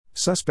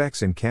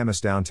Suspects in Camas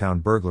downtown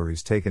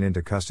burglaries taken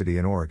into custody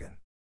in Oregon.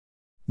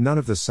 None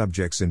of the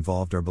subjects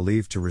involved are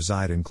believed to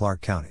reside in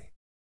Clark County.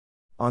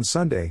 On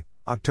Sunday,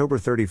 October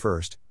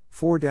 31st,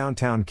 4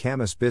 downtown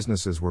Camas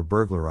businesses were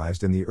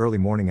burglarized in the early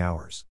morning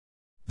hours.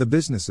 The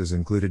businesses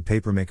included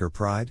Papermaker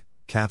Pride,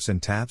 Caps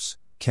and Taps,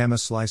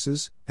 Camas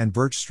Slices, and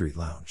Birch Street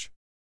Lounge.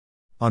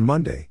 On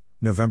Monday,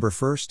 November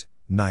 1st,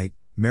 night,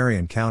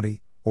 Marion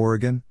County,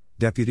 Oregon,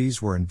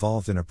 deputies were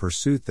involved in a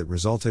pursuit that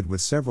resulted with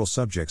several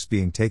subjects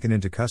being taken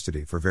into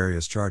custody for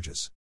various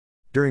charges.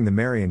 During the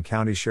Marion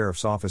County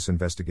Sheriff's Office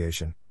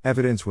investigation,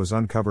 evidence was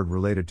uncovered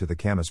related to the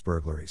Camas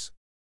burglaries.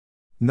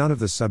 None of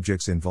the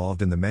subjects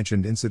involved in the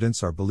mentioned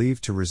incidents are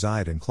believed to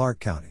reside in Clark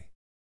County.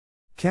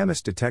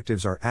 Camas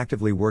detectives are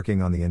actively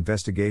working on the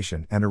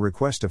investigation, and a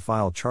request to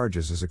file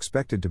charges is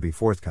expected to be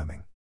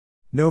forthcoming.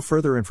 No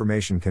further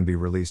information can be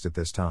released at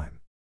this time.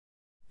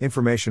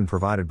 Information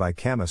provided by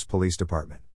Camas Police Department.